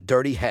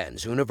Dirty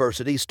Hands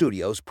University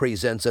Studios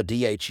presents a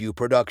DHU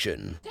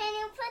production. Can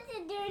you put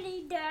the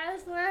Dirty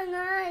Dolls one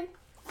on?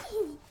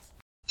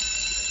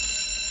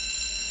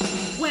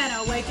 When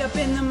I wake up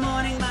in the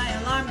morning, my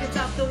alarm gets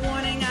off the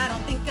warning. I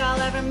don't think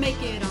I'll ever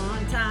make it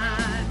on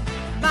time.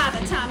 By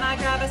the time I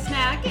grab a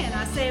snack and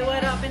I say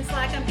what up in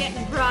Slack, I'm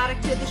getting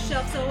product to the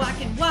shelf so I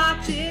can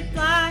watch it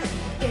fly.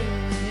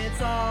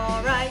 It's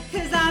alright,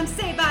 cause I'm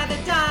saved by the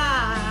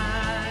dial.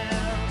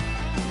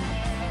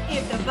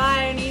 If the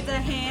buyer needs a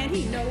hand,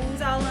 he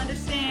knows I'll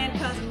understand,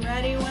 cause I'm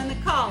ready when the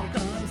call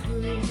comes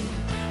through.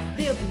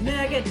 Building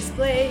mega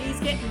displays,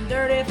 getting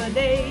dirty for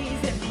days.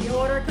 If the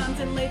order comes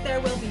in late, there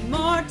will be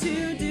more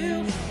to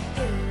do.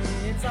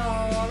 It's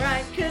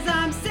alright, cause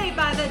I'm saved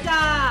by the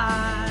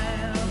dial.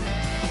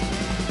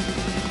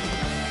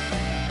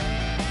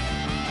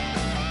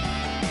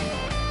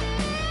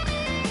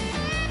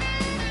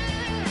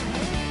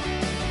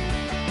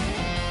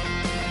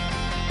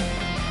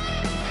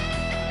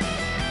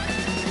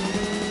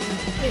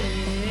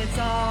 It's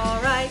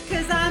alright,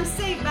 cause I'm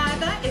saved by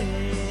the.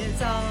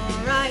 It's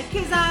alright,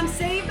 cause I'm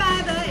saved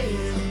by the.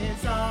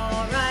 It's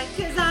alright,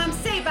 cause I'm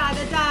saved by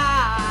the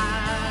dial.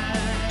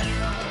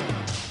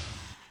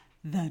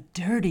 The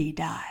Dirty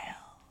Dial.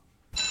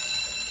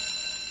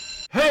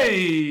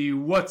 Hey,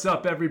 what's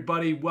up,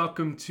 everybody?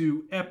 Welcome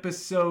to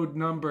episode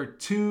number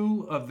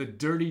 2 of the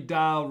Dirty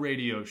Dial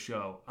radio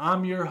show.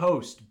 I'm your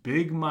host,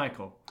 Big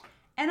Michael.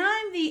 And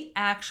I'm the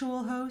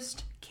actual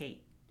host,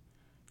 Kate.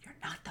 You're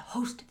not the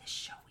host of this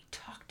show. We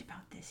talked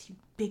about this, you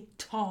big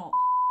tall.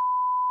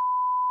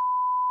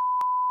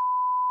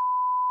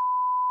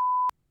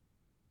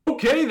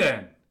 Okay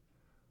then.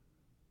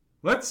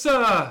 Let's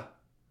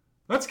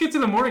get to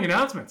the morning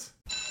announcements.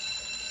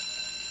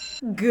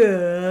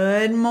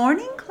 Good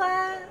morning,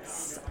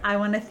 class. I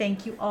want to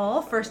thank you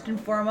all, first and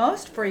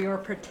foremost, for your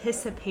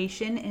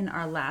participation in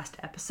our last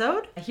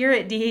episode. Here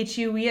at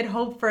DHU, we had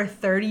hoped for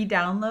 30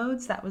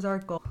 downloads. That was our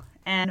goal.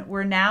 And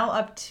we're now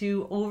up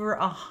to over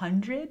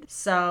 100.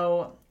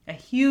 So a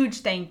huge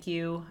thank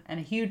you and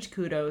a huge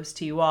kudos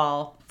to you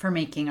all for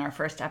making our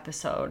first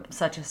episode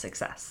such a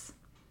success.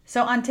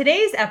 So on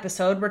today's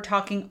episode, we're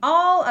talking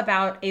all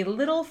about a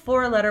little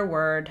 4-letter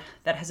word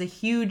that has a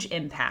huge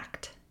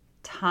impact: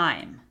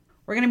 time.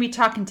 We're going to be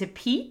talking to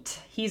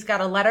Pete. He's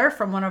got a letter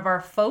from one of our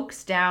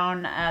folks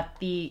down at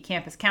the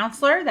campus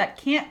counselor that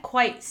can't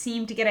quite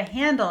seem to get a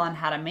handle on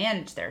how to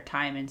manage their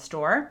time in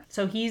store.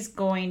 So he's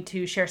going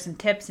to share some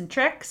tips and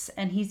tricks,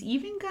 and he's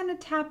even going to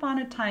tap on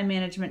a time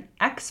management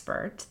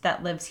expert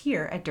that lives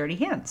here at Dirty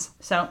Hands.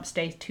 So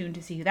stay tuned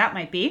to see who that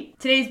might be.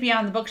 Today's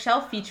Beyond the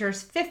Bookshelf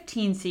features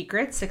 15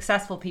 secrets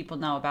successful people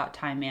know about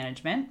time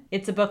management.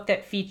 It's a book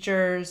that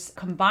features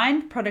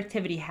combined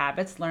productivity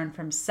habits learned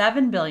from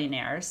 7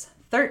 billionaires,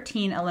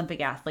 13 Olympic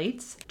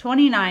athletes,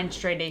 29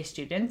 straight-A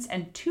students,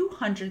 and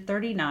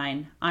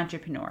 239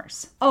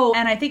 entrepreneurs. Oh,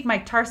 and I think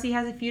Mike Tarsi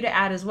has a few to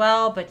add as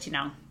well, but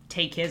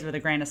take his with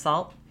a grain of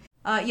salt.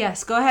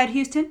 Yes, go ahead,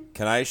 Houston.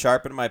 Can I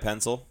sharpen my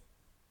pencil?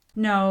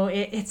 No,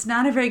 it's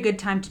not a very good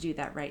time to do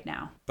that right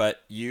now.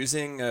 But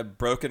using a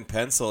broken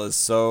pencil is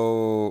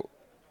so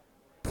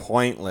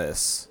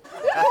pointless.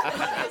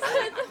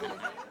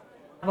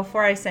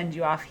 Before I send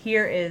you off,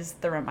 here is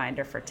the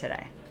reminder for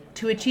today.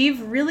 To achieve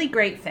really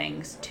great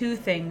things, 2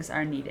 things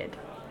are needed: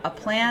 a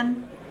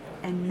plan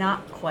and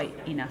not quite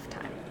enough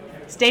time.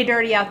 Stay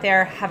dirty out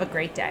there. Have a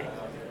great day.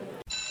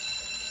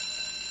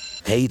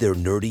 Hey there,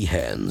 Nerdy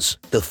Hands.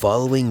 The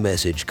following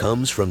message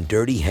comes from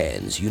Dirty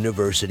Hands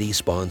University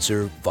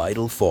sponsor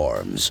Vital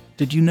Farms.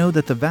 Did you know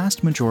that the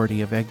vast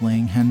majority of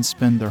egg-laying hens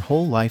spend their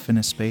whole life in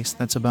a space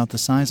that's about the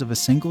size of a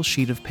single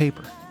sheet of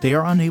paper? They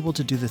are unable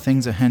to do the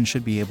things a hen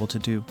should be able to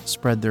do: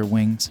 spread their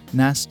wings,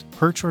 nest,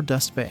 perch, or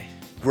dust bathe.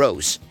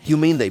 Gross. You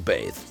mean they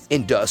bathe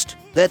in dust?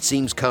 That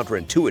seems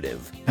counterintuitive.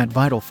 At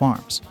Vital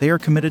Farms, they are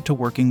committed to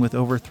working with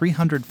over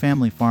 300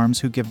 family farms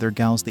who give their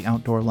gals the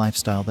outdoor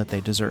lifestyle that they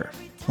deserve.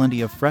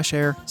 Plenty of fresh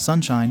air,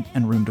 sunshine,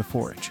 and room to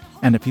forage.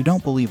 And if you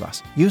don't believe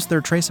us, use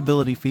their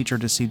traceability feature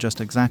to see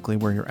just exactly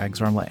where your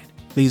eggs are laid.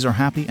 These are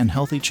happy and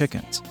healthy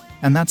chickens,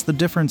 and that's the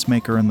difference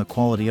maker in the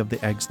quality of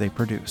the eggs they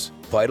produce.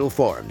 Vital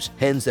Farms,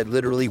 hens that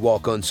literally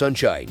walk on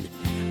sunshine.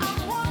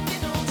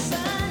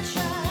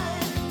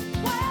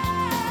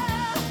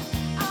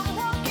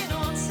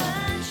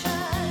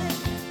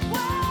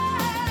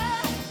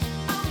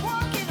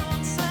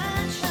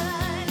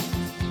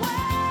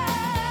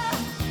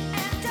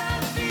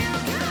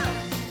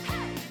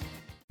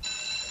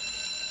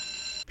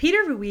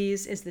 Peter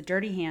Ruiz is the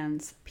Dirty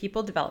Hands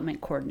People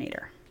Development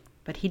Coordinator,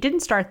 but he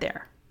didn't start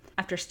there.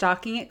 After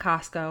stalking at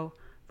Costco,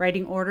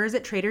 writing orders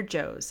at Trader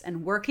Joe's,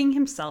 and working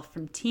himself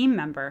from team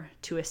member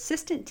to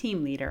assistant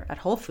team leader at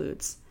Whole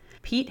Foods,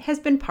 Pete has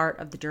been part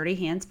of the Dirty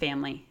Hands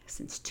family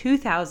since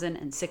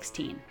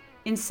 2016.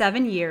 In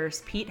 7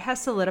 years, Pete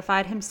has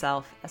solidified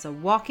himself as a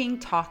walking,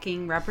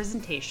 talking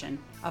representation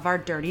of our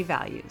dirty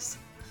values.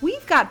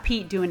 We've got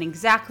Pete doing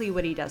exactly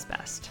what he does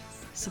best: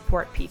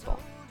 support people.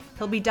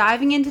 He'll be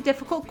diving into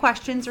difficult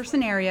questions or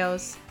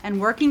scenarios and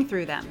working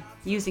through them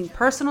using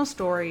personal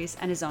stories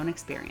and his own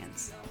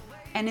experience.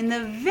 And in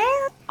the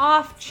very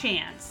off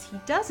chance he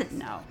doesn't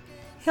know,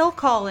 he'll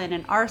call in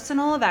an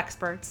arsenal of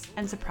experts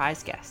and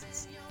surprise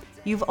guests.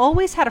 You've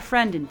always had a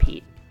friend in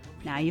Pete.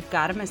 Now you've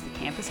got him as the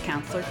campus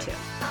counselor too.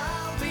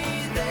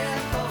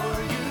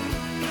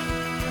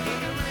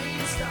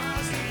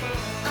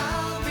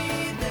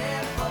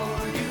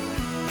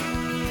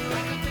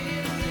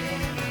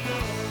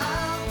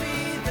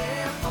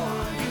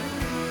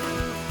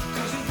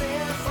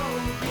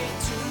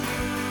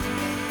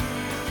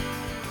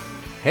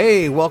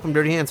 Hey, welcome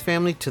Dirty Hands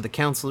family to the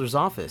counselor's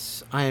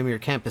office. I am your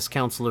campus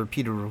counselor,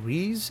 Peter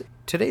Ruiz.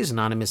 Today's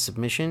anonymous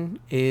submission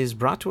is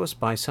brought to us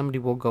by somebody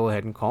we'll go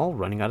ahead and call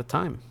running out of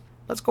time.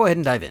 Let's go ahead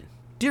and dive in.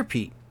 Dear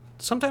Pete,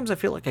 sometimes I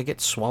feel like I get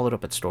swallowed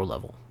up at store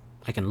level.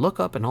 I can look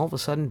up and all of a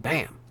sudden,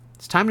 bam,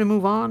 it's time to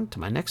move on to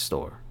my next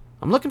store.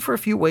 I'm looking for a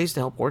few ways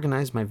to help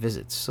organize my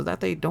visits so that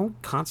they don't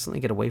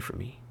constantly get away from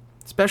me,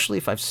 especially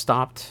if I've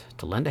stopped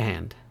to lend a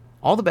hand.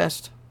 All the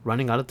best,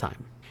 running out of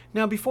time.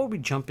 Now, before we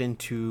jump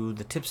into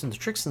the tips and the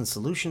tricks and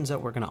solutions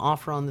that we're going to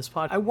offer on this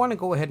pod, I want to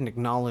go ahead and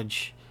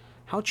acknowledge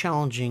how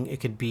challenging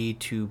it could be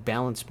to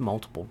balance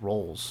multiple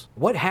roles.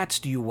 What hats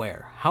do you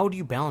wear? How do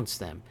you balance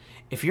them?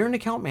 If you're an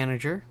account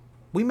manager,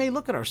 we may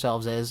look at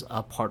ourselves as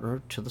a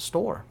partner to the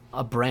store,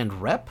 a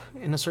brand rep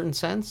in a certain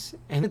sense,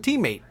 and a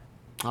teammate.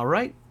 All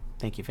right,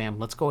 thank you, fam.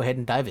 Let's go ahead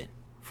and dive in.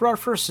 For our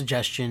first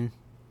suggestion,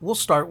 we'll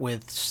start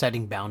with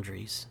setting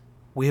boundaries.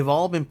 We have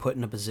all been put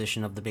in a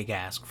position of the big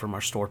ask from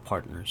our store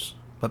partners.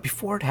 But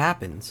before it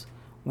happens,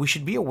 we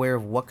should be aware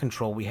of what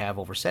control we have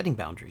over setting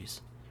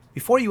boundaries.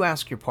 Before you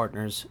ask your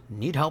partners,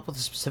 need help with a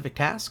specific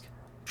task?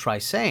 Try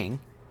saying,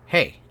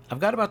 hey, I've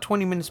got about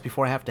 20 minutes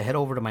before I have to head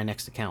over to my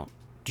next account.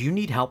 Do you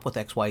need help with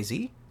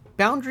XYZ?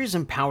 Boundaries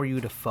empower you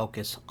to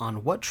focus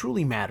on what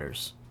truly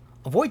matters.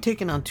 Avoid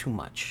taking on too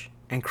much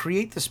and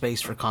create the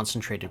space for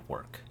concentrated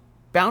work.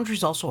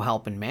 Boundaries also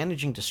help in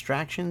managing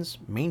distractions,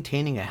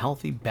 maintaining a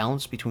healthy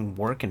balance between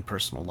work and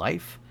personal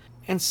life,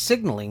 and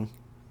signaling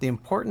the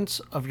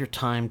importance of your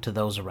time to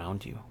those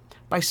around you.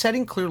 By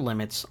setting clear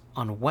limits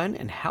on when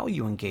and how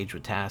you engage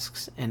with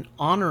tasks and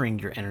honoring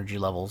your energy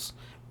levels,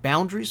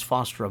 boundaries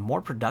foster a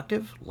more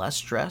productive, less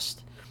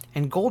stressed,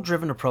 and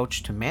goal-driven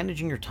approach to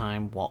managing your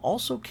time while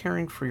also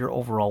caring for your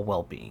overall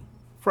well-being.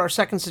 For our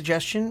second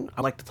suggestion,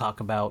 I'd like to talk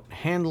about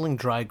handling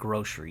dry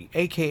grocery,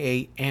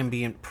 aka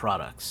ambient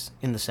products,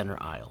 in the center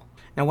aisle.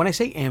 Now, when I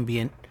say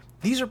ambient,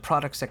 these are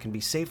products that can be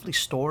safely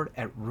stored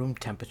at room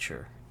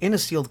temperature in a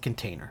sealed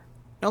container.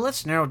 Now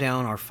let's narrow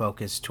down our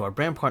focus to our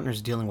brand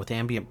partners dealing with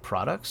ambient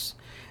products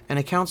and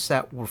accounts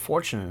that we're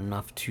fortunate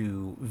enough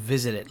to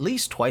visit at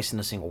least twice in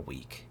a single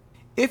week.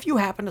 If you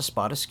happen to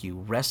spot a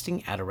SKU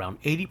resting at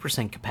around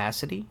 80%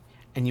 capacity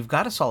and you've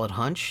got a solid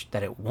hunch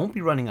that it won't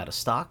be running out of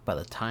stock by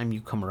the time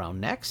you come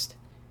around next,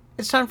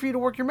 it's time for you to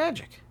work your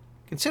magic.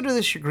 Consider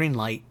this your green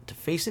light to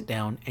face it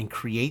down and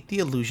create the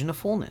illusion of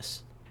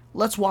fullness.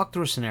 Let's walk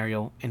through a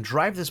scenario and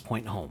drive this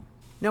point home.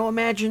 Now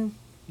imagine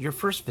your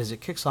first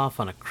visit kicks off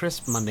on a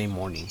crisp Monday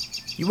morning.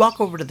 You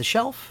walk over to the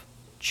shelf,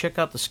 check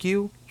out the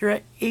SKU. You're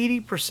at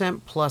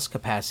 80% plus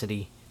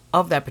capacity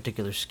of that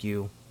particular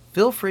SKU.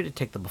 Feel free to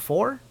take the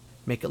before,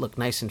 make it look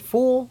nice and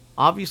full,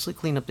 obviously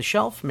clean up the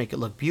shelf, make it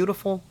look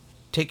beautiful.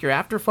 Take your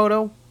after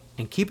photo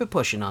and keep it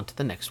pushing on to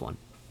the next one.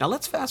 Now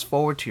let's fast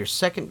forward to your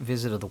second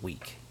visit of the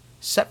week,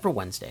 set for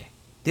Wednesday.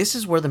 This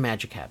is where the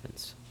magic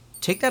happens.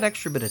 Take that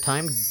extra bit of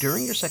time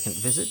during your second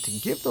visit to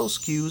give those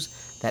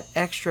SKUs that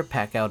extra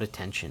pack out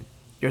attention.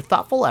 Your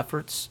thoughtful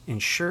efforts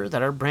ensure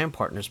that our brand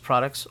partners'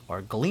 products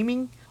are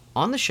gleaming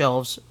on the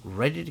shelves,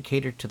 ready to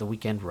cater to the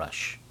weekend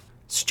rush.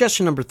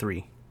 Suggestion number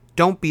 3,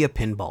 don't be a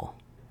pinball.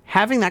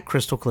 Having that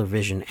crystal clear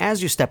vision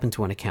as you step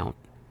into an account.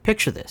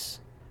 Picture this.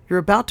 You're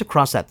about to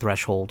cross that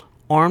threshold,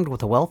 armed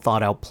with a well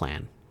thought out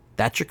plan.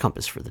 That's your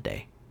compass for the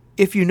day.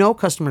 If you know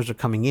customers are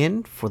coming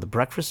in for the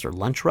breakfast or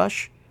lunch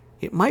rush,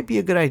 it might be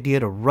a good idea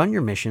to run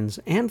your missions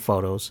and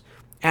photos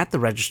at the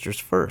registers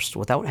first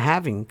without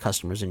having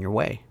customers in your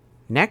way.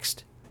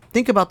 Next,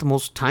 think about the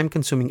most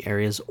time-consuming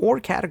areas or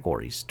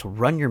categories to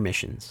run your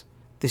missions.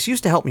 This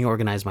used to help me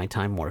organize my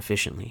time more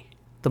efficiently.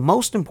 The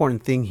most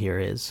important thing here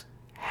is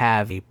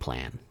have a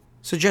plan.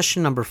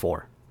 Suggestion number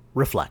 4,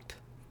 reflect.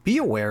 Be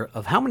aware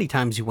of how many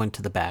times you went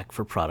to the back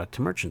for product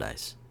to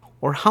merchandise,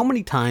 or how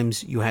many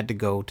times you had to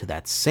go to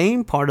that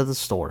same part of the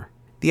store.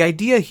 The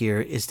idea here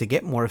is to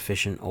get more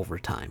efficient over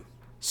time.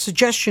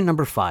 Suggestion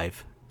number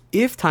 5,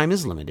 if time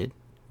is limited,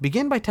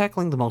 begin by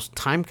tackling the most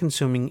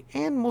time-consuming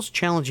and most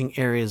challenging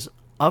areas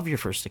of your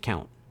first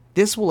account.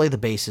 This will lay the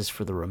basis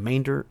for the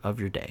remainder of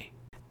your day.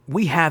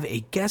 We have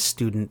a guest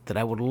student that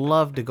I would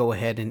love to go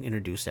ahead and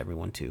introduce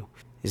everyone to.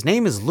 His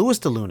name is Louis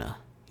DeLuna.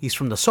 He's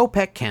from the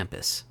SOPEC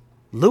campus.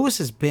 Louis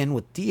has been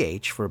with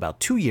DH for about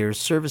 2 years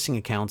servicing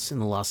accounts in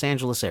the Los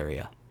Angeles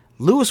area.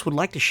 Louis would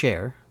like to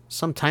share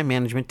some time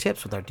management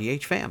tips with our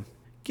DH fam.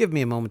 Give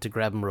me a moment to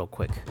grab him real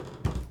quick.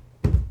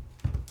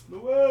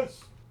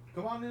 Louis,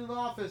 come on into the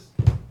office.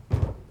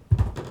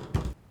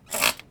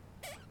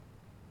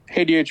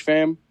 Hey DH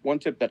fam, one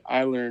tip that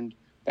I learned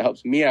that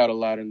helps me out a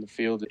lot in the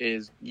field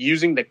is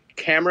using the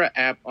camera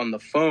app on the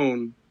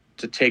phone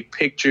to take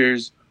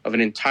pictures of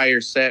an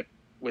entire set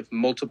with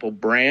multiple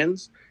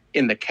brands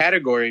in the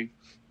category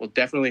will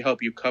definitely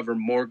help you cover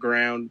more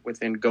ground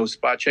within Ghost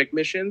Spot Check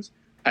missions,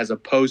 as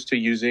opposed to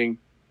using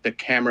the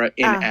camera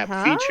in-app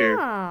feature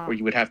where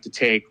you would have to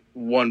take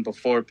one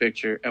before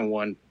picture and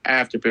one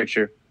after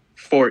picture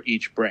for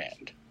each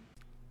brand.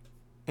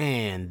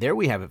 And there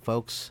we have it,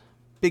 folks.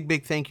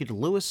 Big thank you to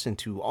Lewis and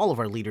to all of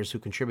our leaders who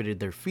contributed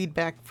their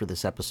feedback for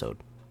this episode.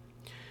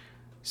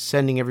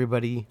 Sending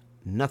everybody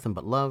nothing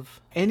but love.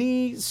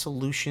 Any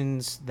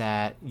solutions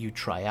that you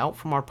try out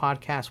from our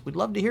podcast, we'd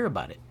love to hear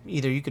about it.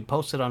 Either you could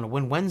post it on a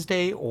Win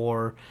Wednesday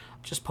or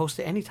just post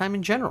it anytime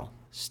in general.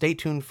 Stay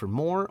tuned for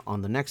more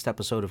on the next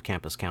episode of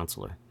Campus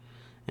Counselor.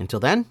 Until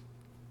then,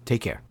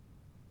 take care.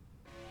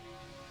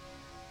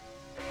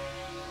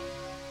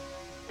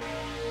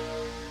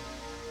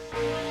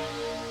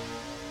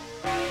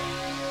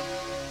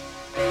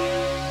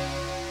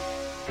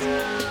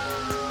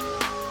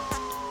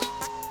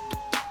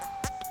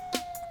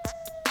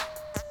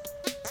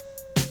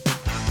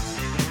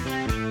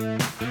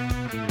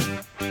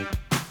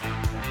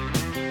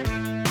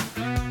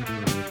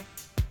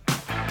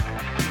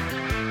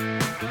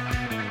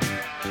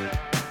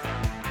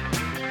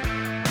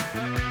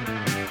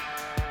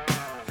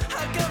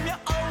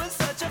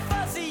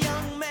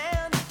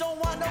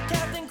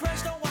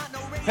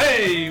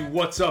 Hey,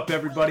 what's up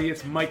everybody?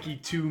 It's Mikey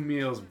Two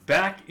Meals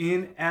back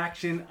in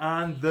action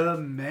on the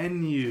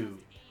menu.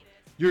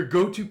 Your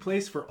go-to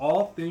place for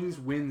all things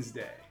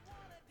Wednesday.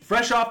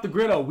 Fresh off the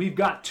griddle, we've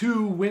got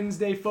 2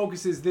 Wednesday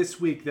focuses this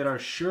week that are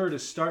sure to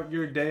start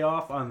your day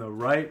off on the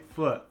right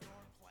foot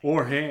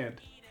or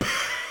hand.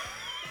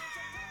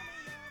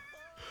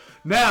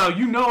 Now,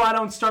 you know I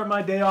don't start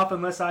my day off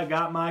unless I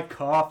got my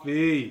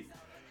coffee.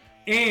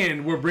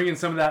 And we're bringing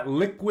some of that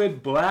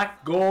liquid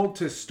black gold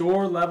to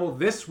store level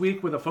this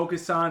week with a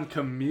focus on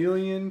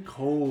Chameleon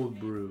Cold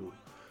Brew.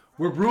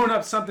 We're brewing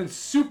up something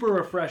super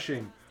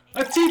refreshing.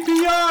 A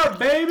TPR,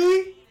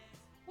 baby!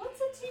 What's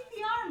a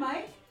TPR,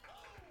 Mike?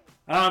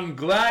 I'm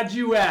glad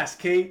you asked,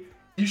 Kate.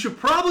 You should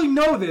probably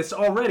know this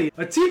already.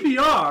 A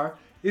TPR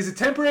is a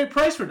temporary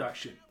price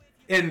reduction,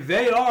 and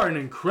they are an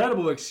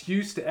incredible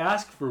excuse to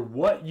ask for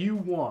what you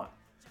want.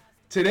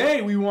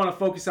 Today, we want to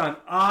focus on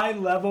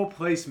eye-level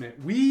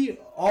placement. We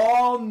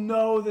all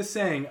know the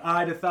saying,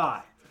 eye to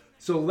thigh.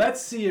 So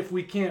let's see if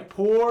we can't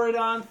pour it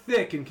on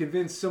thick and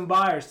convince some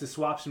buyers to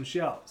swap some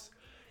shelves.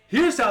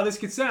 Here's how this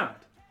could sound.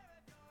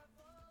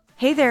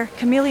 Hey there,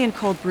 Chameleon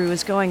Cold Brew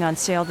is going on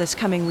sale this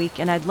coming week,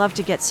 and I'd love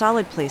to get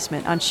solid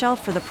placement on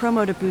shelf for the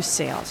promo to boost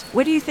sales.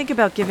 What do you think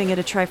about giving it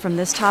a try from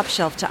this top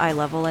shelf to eye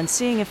level and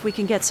seeing if we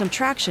can get some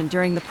traction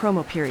during the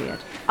promo period?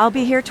 I'll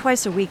be here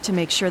twice a week to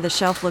make sure the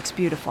shelf looks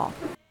beautiful.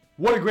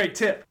 What a great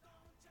tip.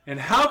 And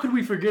how could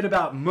we forget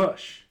about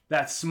mush,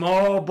 that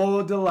small bowl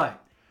of delight,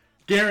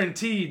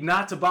 guaranteed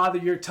not to bother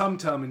your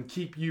tum-tum and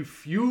keep you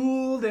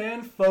fueled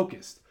and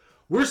focused.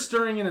 We're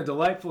stirring in a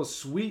delightful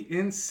sweet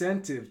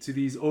incentive to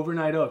these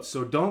overnight oats,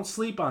 so don't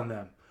sleep on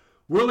them.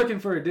 We're looking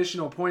for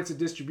additional points of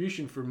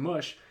distribution for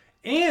mush,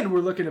 and we're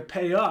looking to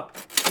pay up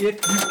if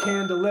you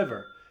can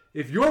deliver.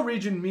 If your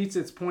region meets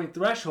its point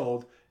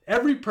threshold,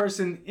 every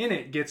person in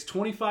it gets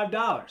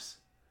 $25.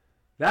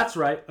 That's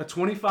right, a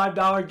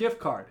 $25 gift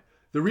card.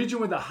 The region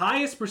with the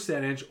highest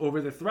percentage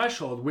over the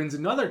threshold wins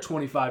another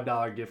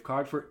 $25 gift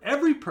card for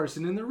every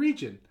person in the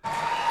region.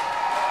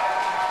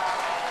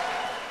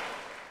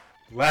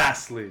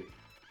 Lastly,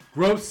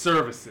 growth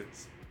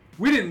services.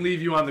 We didn't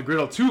leave you on the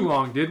griddle too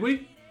long, did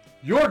we?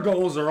 Your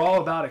goals are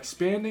all about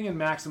expanding and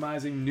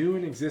maximizing new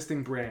and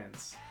existing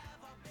brands.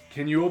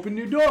 Can you open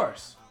new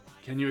doors?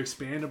 Can you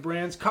expand a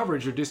brand's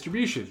coverage or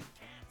distribution?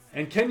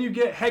 And can you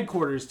get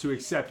headquarters to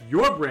accept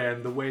your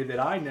brand the way that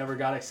I never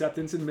got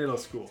acceptance in middle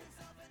school?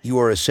 You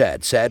are a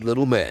sad, sad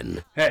little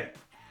man. Hey,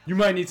 you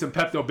might need some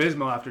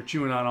Pepto-Bismol after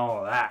chewing on all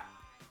of that.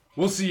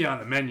 We'll see you on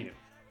the menu.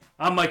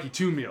 I'm Mikey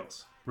Two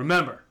Meals.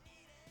 Remember,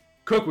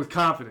 cook with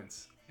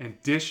confidence and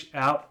dish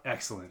out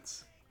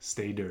excellence.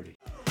 Stay dirty.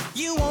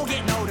 You won't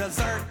get no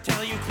dessert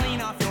till you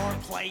clean off your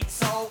plate,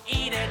 so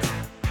eat it.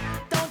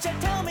 Don't you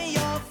tell me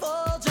you're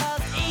full,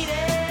 just eat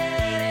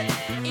it.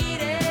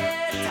 Eat it.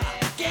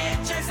 Get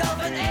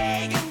yourself an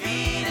egg and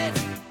beat it.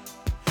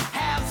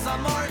 Have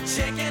some more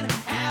chicken,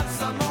 have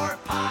some more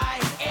pie.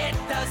 It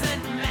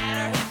doesn't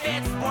matter if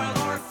it's boiled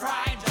or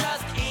fried,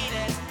 just eat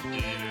it.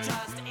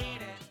 Just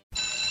eat it.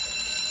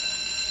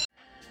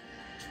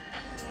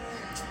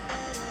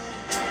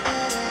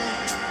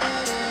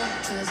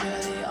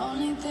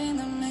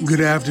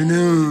 Good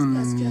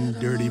afternoon,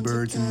 dirty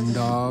birds and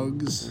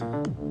dogs.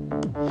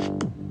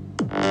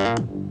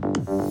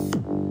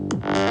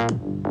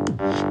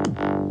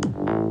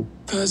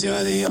 Cause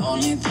you're the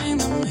only thing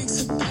that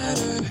makes it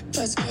better.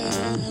 Let's get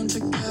on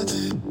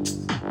together.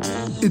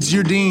 It's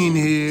your dean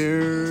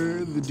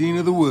here, the dean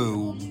of the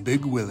woo,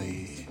 Big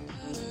Willie.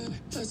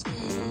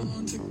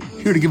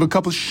 Here to give a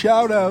couple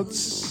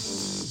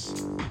shout-outs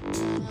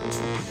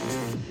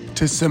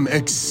to some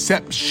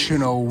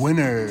exceptional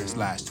winners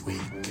last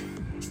week.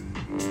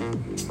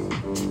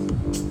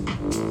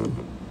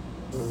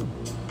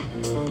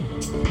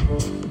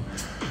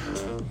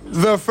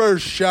 The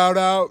first shout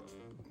out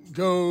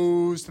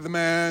goes to the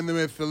man, the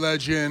myth, the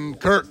legend,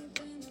 Kirk,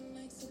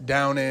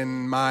 down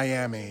in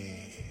Miami.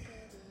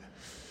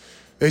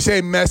 They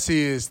say Messi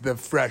is the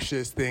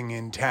freshest thing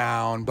in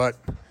town, but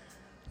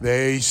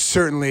they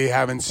certainly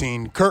haven't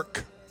seen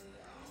Kirk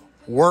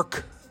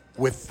work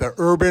with the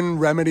Urban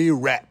Remedy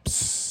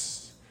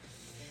reps.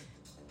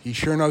 He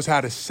sure knows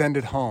how to send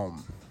it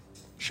home.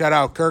 Shout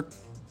out, Kirk.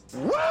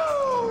 Woo!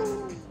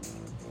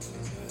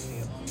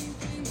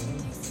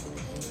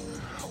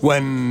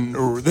 When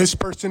this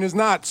person is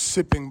not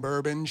sipping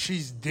bourbon,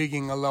 she's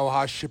digging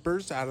Aloha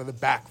shippers out of the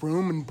back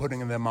room and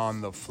putting them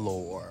on the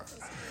floor.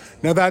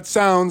 Now that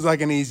sounds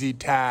like an easy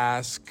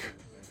task,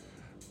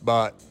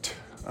 but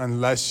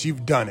unless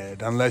you've done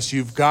it, unless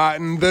you've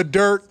gotten the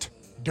dirt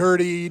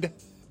dirtied,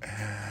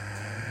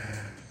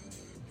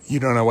 you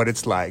don't know what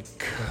it's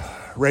like.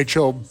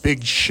 Rachel,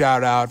 big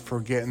shout out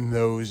for getting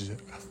those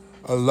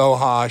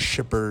Aloha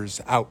shippers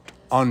out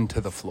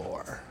onto the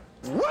floor.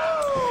 Woo!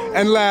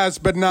 And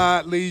last but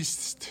not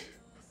least,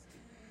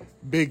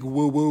 big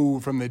woo-woo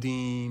from the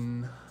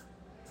dean,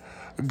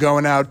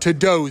 going out to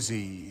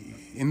Dozy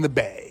in the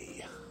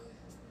Bay.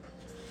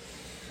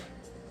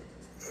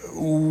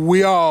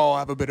 We all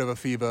have a bit of a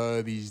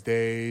fever these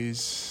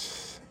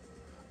days,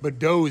 but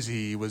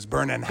Dozy was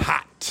burning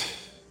hot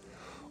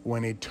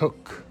when he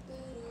took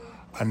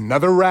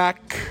another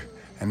rack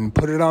and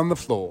put it on the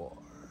floor.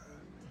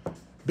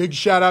 Big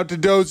shout out to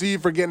Dozy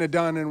for getting it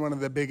done in one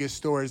of the biggest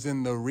stores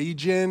in the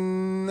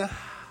region.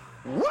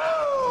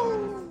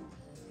 Woo!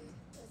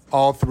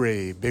 All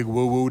three, big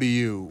woo-woo to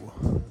you.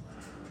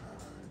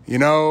 You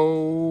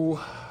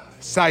know,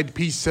 side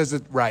piece says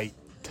it right.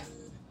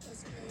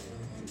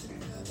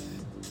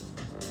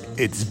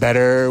 It's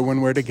better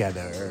when we're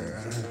together.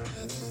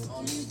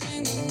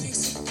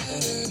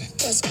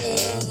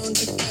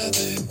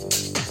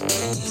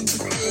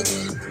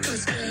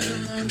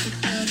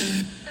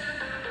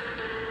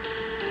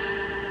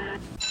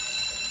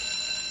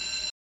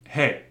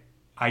 Hey,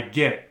 I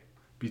get it.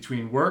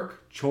 Between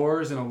work,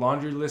 chores, and a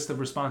laundry list of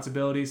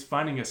responsibilities,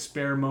 finding a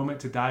spare moment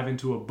to dive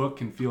into a book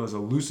can feel as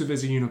elusive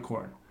as a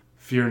unicorn.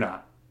 Fear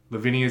not.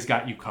 Lovenia's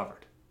got you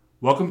covered.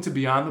 Welcome to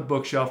Beyond the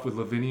Bookshelf with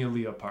Lovenia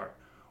Leapart,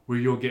 where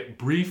you'll get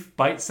brief,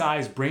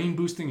 bite-sized,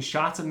 brain-boosting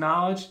shots of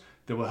knowledge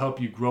that will help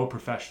you grow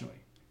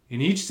professionally. In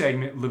each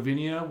segment,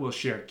 Lovenia will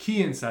share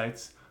key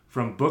insights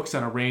from books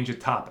on a range of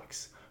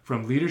topics,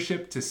 from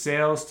leadership to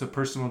sales to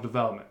personal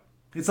development.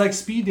 It's like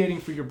speed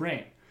dating for your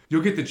brain.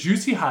 You'll get the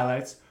juicy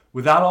highlights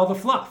without all the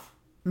fluff.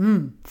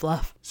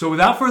 Fluff. So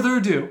without further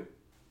ado,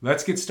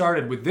 let's get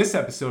started with this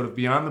episode of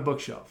Beyond the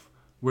Bookshelf,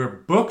 where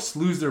books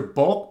lose their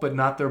bulk but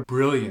not their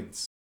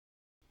brilliance.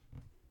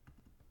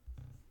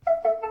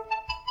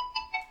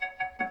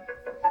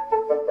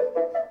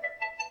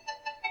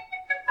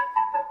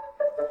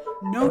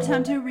 No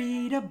time to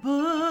read a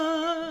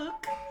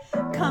book.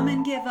 Come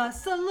and give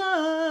us a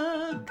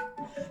look.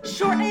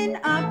 Shorten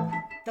up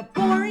the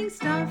boring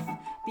stuff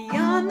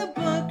beyond the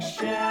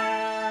bookshelf.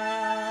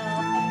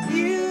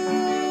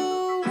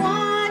 You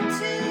want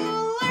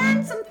to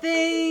learn some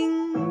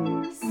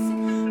things.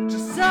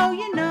 Just so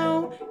you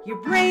know, your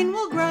brain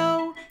will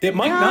grow. It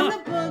might beyond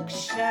not. the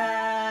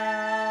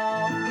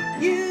bookshelf.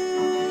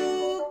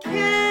 You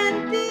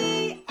can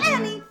be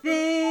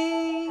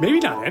anything. Maybe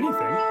not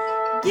anything.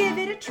 Give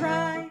it a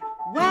try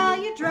while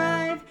you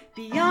drive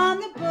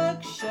beyond the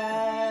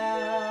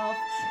bookshelf,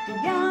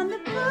 beyond the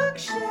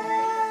bookshelf.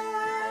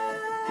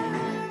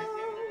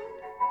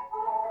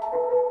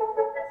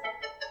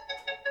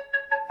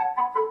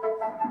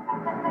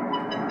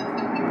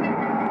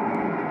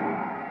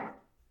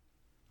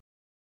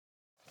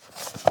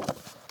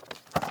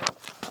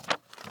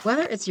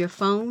 Whether it's your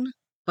phone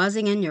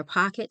buzzing in your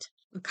pocket,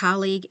 a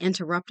colleague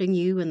interrupting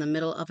you in the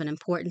middle of an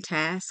important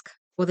task,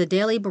 or the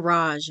daily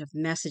barrage of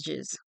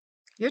messages,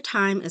 your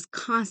time is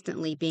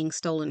constantly being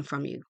stolen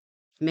from you,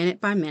 minute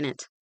by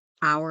minute,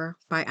 hour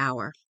by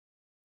hour.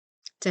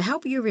 To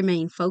help you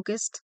remain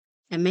focused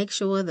and make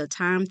sure the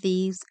time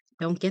thieves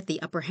don't get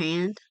the upper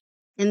hand,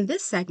 in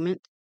this segment,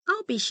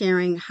 I'll be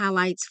sharing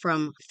highlights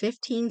from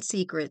 15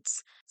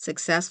 Secrets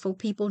Successful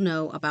People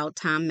Know About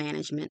Time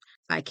Management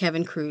by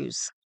Kevin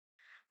Kruse.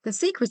 The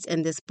secrets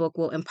in this book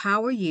will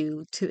empower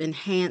you to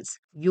enhance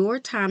your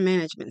time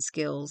management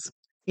skills,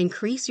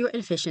 increase your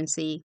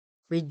efficiency,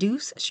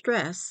 reduce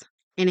stress,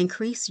 and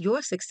increase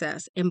your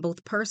success in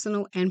both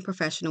personal and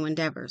professional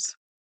endeavors.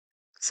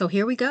 So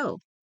here we go.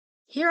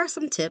 Here are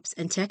some tips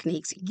and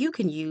techniques you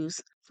can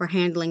use for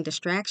handling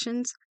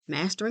distractions,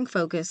 mastering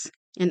focus,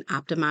 and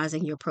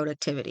optimizing your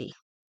productivity.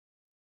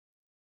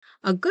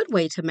 A good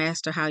way to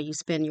master how you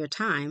spend your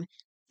time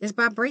is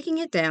by breaking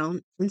it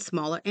down in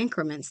smaller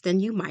increments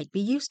than you might be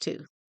used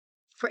to.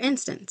 For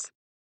instance,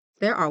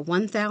 there are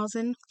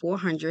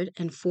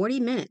 1,440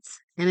 minutes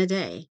in a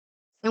day,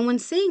 and when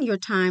seeing your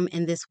time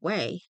in this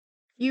way,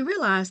 you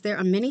realize there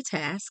are many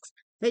tasks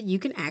that you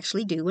can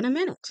actually do in a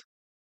minute,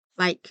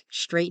 like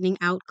straightening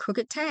out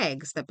crooked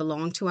tags that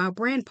belong to our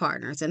brand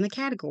partners in the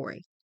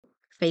category,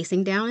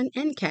 facing down an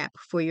end cap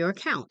for your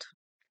account,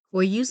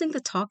 or using the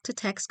talk to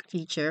text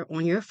feature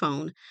on your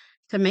phone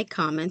to make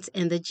comments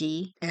in the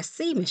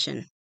GSC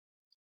mission.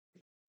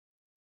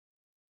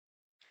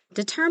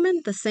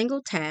 Determine the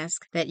single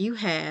task that you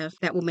have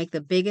that will make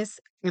the biggest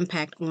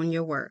impact on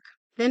your work.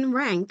 Then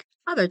rank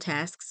other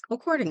tasks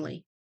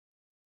accordingly.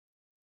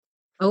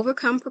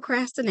 Overcome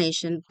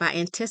procrastination by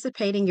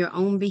anticipating your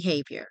own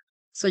behavior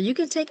so you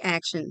can take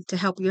action to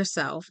help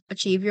yourself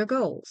achieve your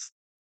goals.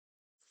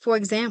 For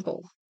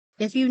example,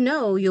 if you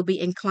know you'll be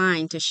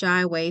inclined to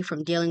shy away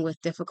from dealing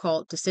with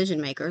difficult decision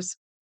makers,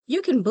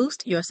 you can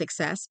boost your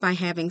success by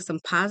having some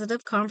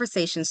positive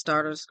conversation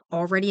starters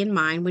already in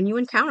mind when you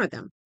encounter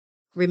them.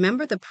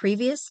 Remember the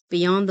previous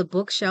Beyond the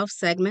Bookshelf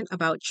segment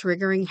about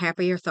triggering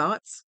happier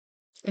thoughts?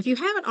 If you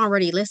haven't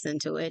already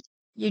listened to it,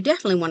 you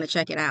definitely want to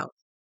check it out.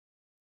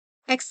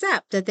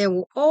 Accept that there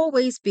will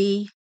always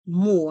be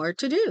more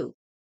to do,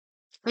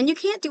 and you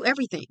can't do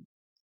everything.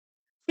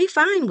 Be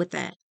fine with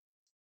that.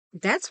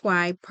 That's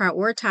why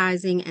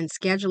prioritizing and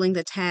scheduling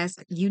the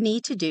tasks you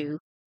need to do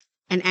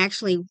and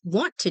actually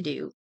want to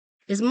do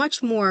is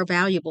much more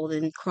valuable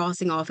than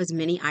crossing off as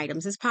many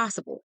items as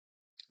possible.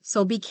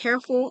 So be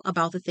careful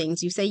about the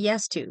things you say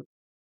yes to.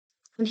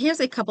 And here's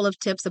a couple of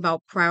tips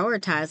about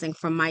prioritizing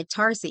from Kate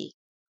Tarsi,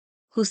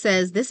 who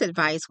says this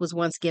advice was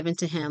once given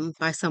to him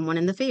by someone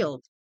in the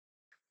field.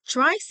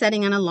 Try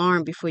setting an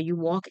alarm before you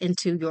walk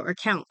into your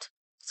account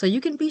so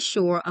you can be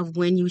sure of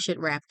when you should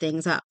wrap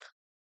things up.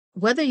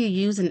 Whether you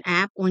use an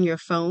app on your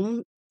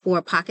phone or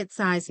a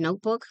pocket-sized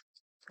notebook,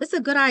 it's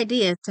a good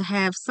idea to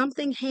have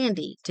something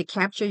handy to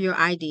capture your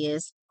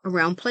ideas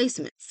around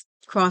placements,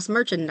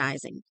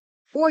 cross-merchandising,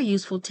 or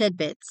useful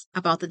tidbits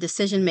about the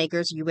decision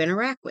makers you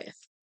interact with.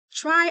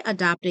 Try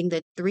adopting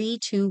the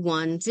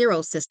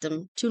 3-2-1-0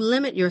 system to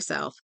limit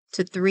yourself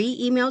to 3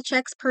 email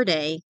checks per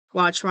day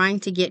while trying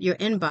to get your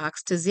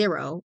inbox to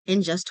 0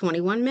 in just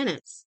 21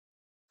 minutes.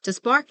 To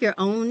spark your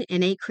own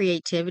innate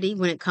creativity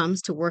when it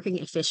comes to working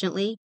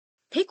efficiently,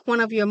 pick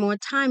one of your more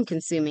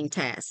time-consuming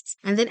tasks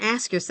and then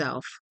ask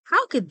yourself,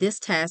 how could this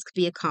task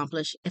be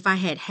accomplished if I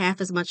had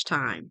half as much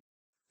time?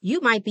 You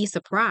might be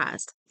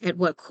surprised at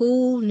what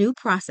cool new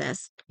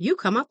process you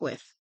come up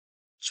with.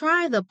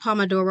 Try the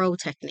Pomodoro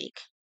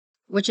technique,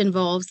 which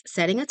involves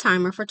setting a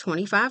timer for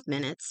 25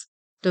 minutes,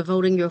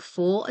 devoting your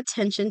full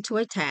attention to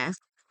a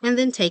task, and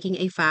then taking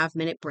a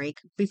 5-minute break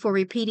before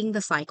repeating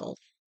the cycle.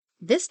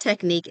 This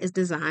technique is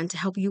designed to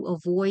help you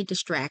avoid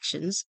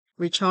distractions,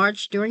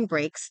 recharge during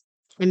breaks,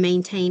 and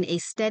maintain a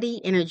steady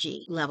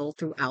energy level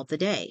throughout the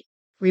day.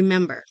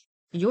 Remember,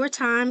 your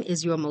time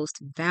is your most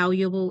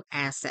valuable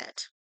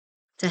asset.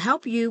 To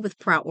help you with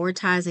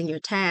prioritizing your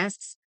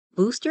tasks,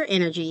 boost your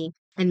energy,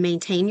 and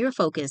maintain your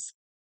focus,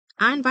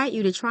 I invite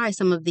you to try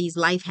some of these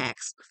life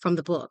hacks from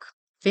the book,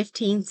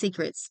 15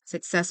 Secrets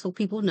Successful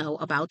People Know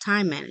About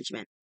Time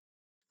Management.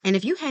 And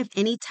if you have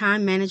any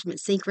time management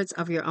secrets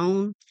of your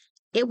own,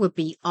 it would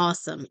be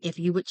awesome if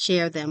you would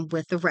share them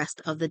with the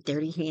rest of the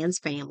Dirty Hands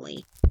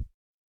family.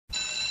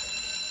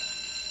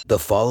 The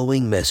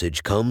following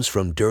message comes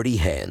from Dirty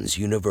Hands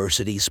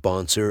University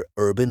sponsor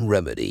Urban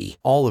Remedy.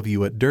 All of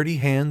you at Dirty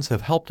Hands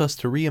have helped us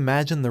to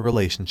reimagine the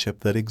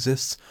relationship that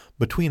exists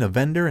between a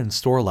vendor and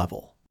store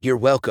level. You're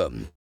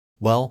welcome.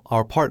 Well,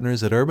 our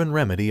partners at Urban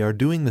Remedy are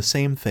doing the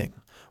same thing,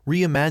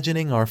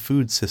 reimagining our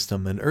food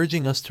system and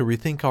urging us to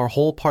rethink our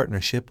whole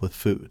partnership with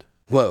food.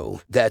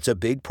 Whoa, that's a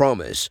big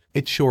promise.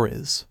 It sure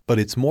is, but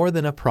it's more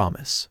than a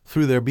promise.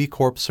 Through their B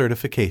Corp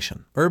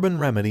certification, Urban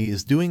Remedy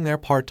is doing their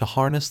part to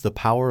harness the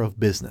power of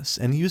business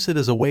and use it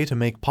as a way to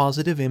make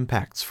positive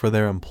impacts for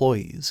their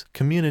employees,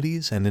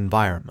 communities, and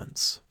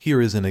environments. Here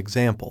is an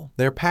example.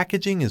 Their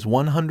packaging is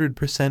 100%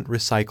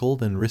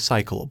 recycled and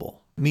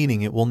recyclable,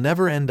 meaning it will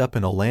never end up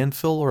in a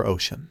landfill or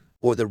ocean.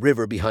 Or the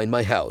river behind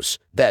my house.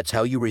 That's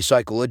how you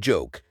recycle a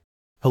joke.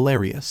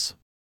 Hilarious.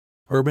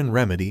 Urban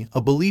Remedy, a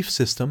belief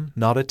system,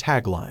 not a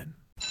tagline.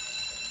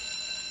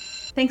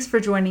 Thanks for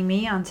joining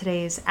me on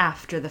today's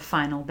After the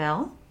Final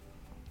Bell.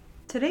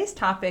 Today's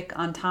topic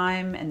on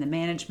time and the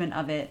management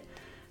of it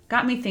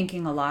got me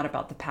thinking a lot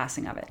about the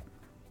passing of it.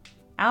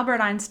 Albert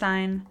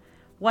Einstein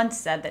once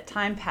said that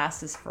time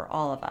passes for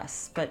all of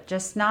us, but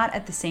just not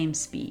at the same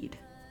speed.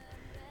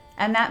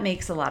 And that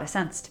makes a lot of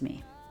sense to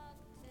me.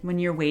 When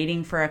you're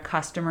waiting for a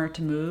customer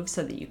to move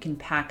so that you can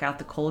pack out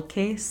the cold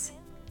case,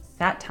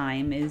 that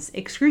time is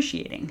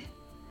excruciating.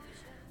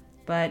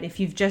 But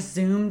if you've just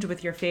Zoomed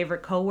with your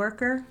favorite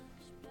coworker,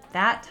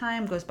 that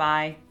time goes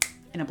by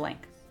in a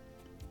blink.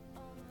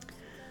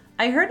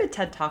 I heard a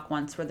TED Talk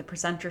once where the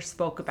presenter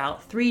spoke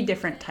about 3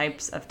 different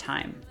types of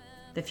time: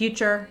 the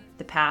future,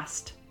 the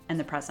past, and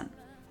the present,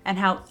 and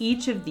how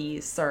each of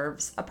these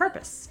serves a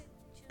purpose.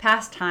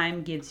 Past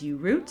time gives you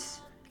roots,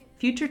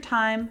 future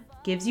time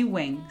gives you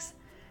wings,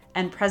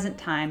 and present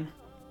time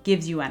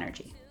gives you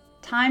energy.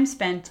 Time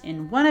spent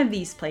in one of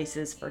these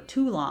places for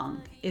too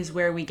long is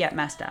where we get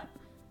messed up.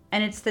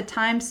 And it's the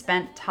time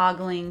spent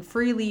toggling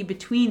freely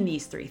between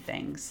these 3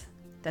 things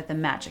that the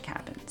magic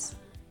happens.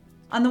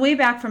 On the way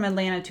back from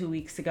Atlanta 2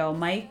 weeks ago,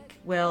 Mike,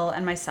 Will,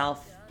 and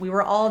myself, we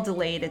were all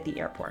delayed at the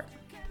airport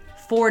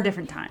 4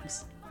 different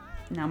times.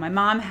 Now, my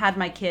mom had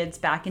my kids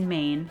back in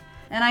Maine,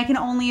 and I can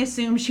only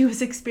assume she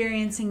was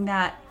experiencing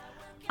that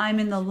I'm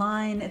in the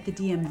line at the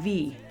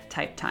DMV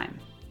type time.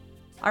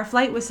 Our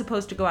flight was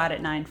supposed to go out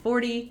at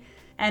 9:40,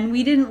 and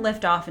we didn't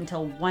lift off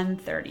until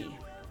 1:30,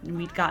 and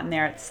we'd gotten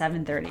there at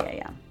 7:30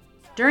 a.m.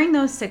 During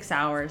those 6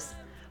 hours,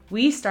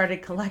 we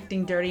started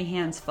collecting dirty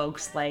hands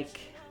folks like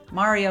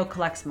Mario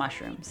collects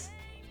mushrooms.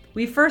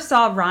 We first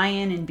saw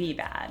Ryan and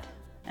B-Bad,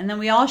 and then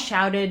we all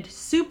shouted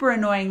super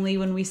annoyingly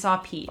when we saw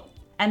Pete.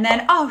 And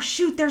then, oh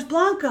shoot, there's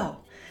Blanco!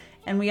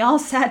 And we all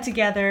sat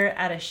together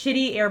at a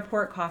shitty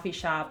airport coffee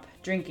shop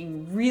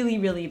drinking really,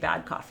 really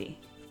bad coffee.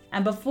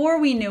 And before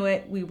we knew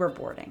it, we were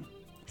boarding.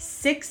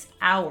 6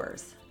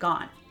 hours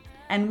gone.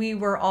 And we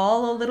were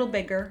all a little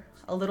bigger,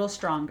 a little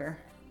stronger,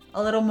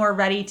 a little more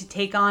ready to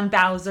take on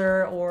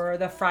Bowser or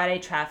the Friday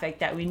traffic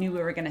that we knew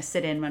we were gonna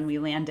sit in when we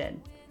landed.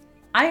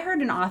 I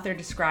heard an author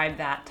describe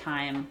that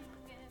time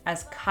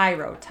as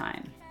Cairo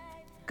time,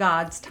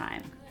 God's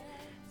time,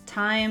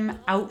 time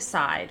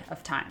outside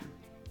of time.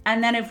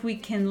 And then if we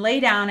can lay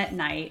down at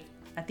night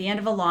at the end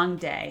of a long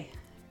day,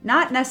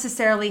 not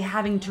necessarily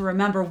having to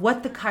remember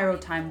what the Cairo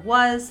time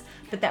was,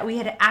 but that we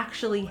had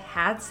actually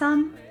had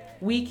some,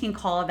 we can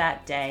call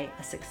that day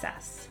a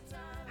success.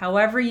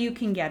 However you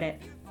can get it,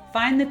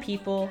 find the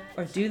people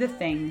or do the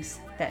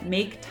things that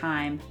make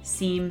time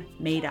seem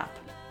made up.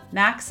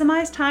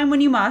 Maximize time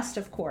when you must,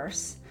 of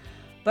course,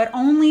 but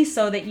only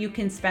so that you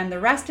can spend the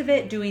rest of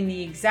it doing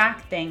the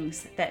exact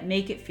things that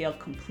make it feel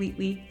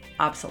completely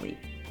obsolete,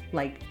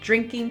 like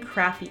drinking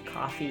crappy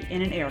coffee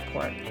in an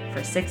airport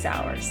for 6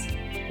 hours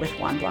with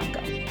Juan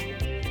Blanco.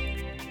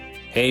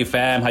 Hey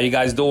fam, how you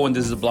guys doing?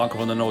 This is Blanco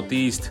from the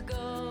Northeast.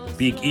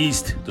 Big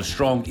East, the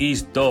strong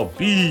East, the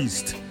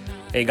beast.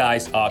 Hey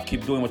guys,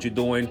 keep doing what you're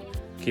doing.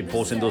 Keep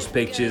posting those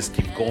pictures,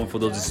 keep going for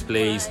those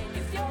displays,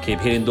 keep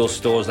hitting those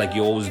stores like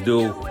you always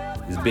do.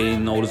 It's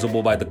being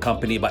noticeable by the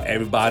company, by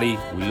everybody.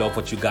 We love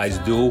what you guys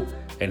do.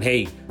 And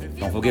hey,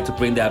 don't forget to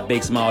bring that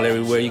big smile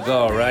everywhere you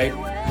go, right?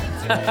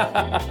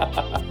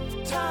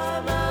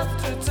 Time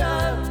after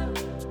time,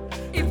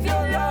 if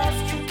you're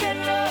lost, you can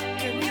look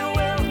and you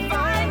will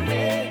find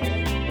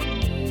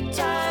me.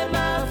 Time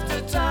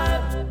after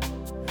time,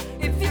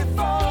 if you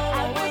fall,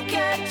 I will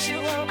catch you.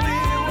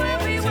 I'll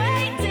be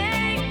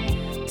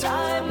waiting.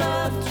 Time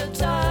after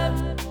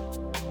time,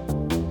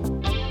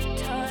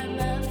 time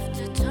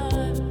after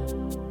time,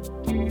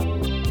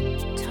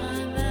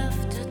 time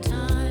after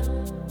time,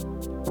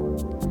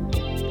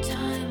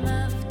 time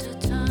after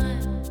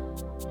time.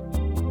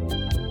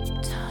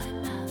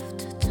 Time after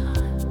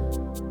time,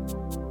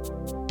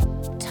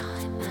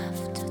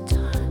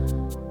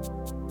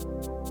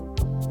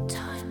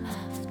 time after time, time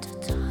after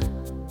time,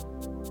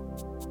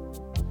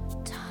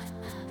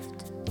 time after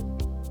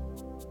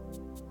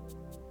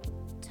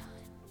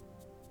time.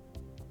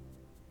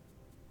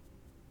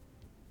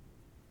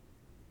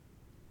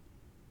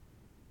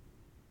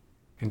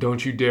 And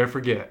don't you dare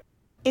forget,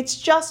 It's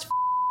just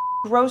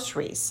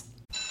groceries.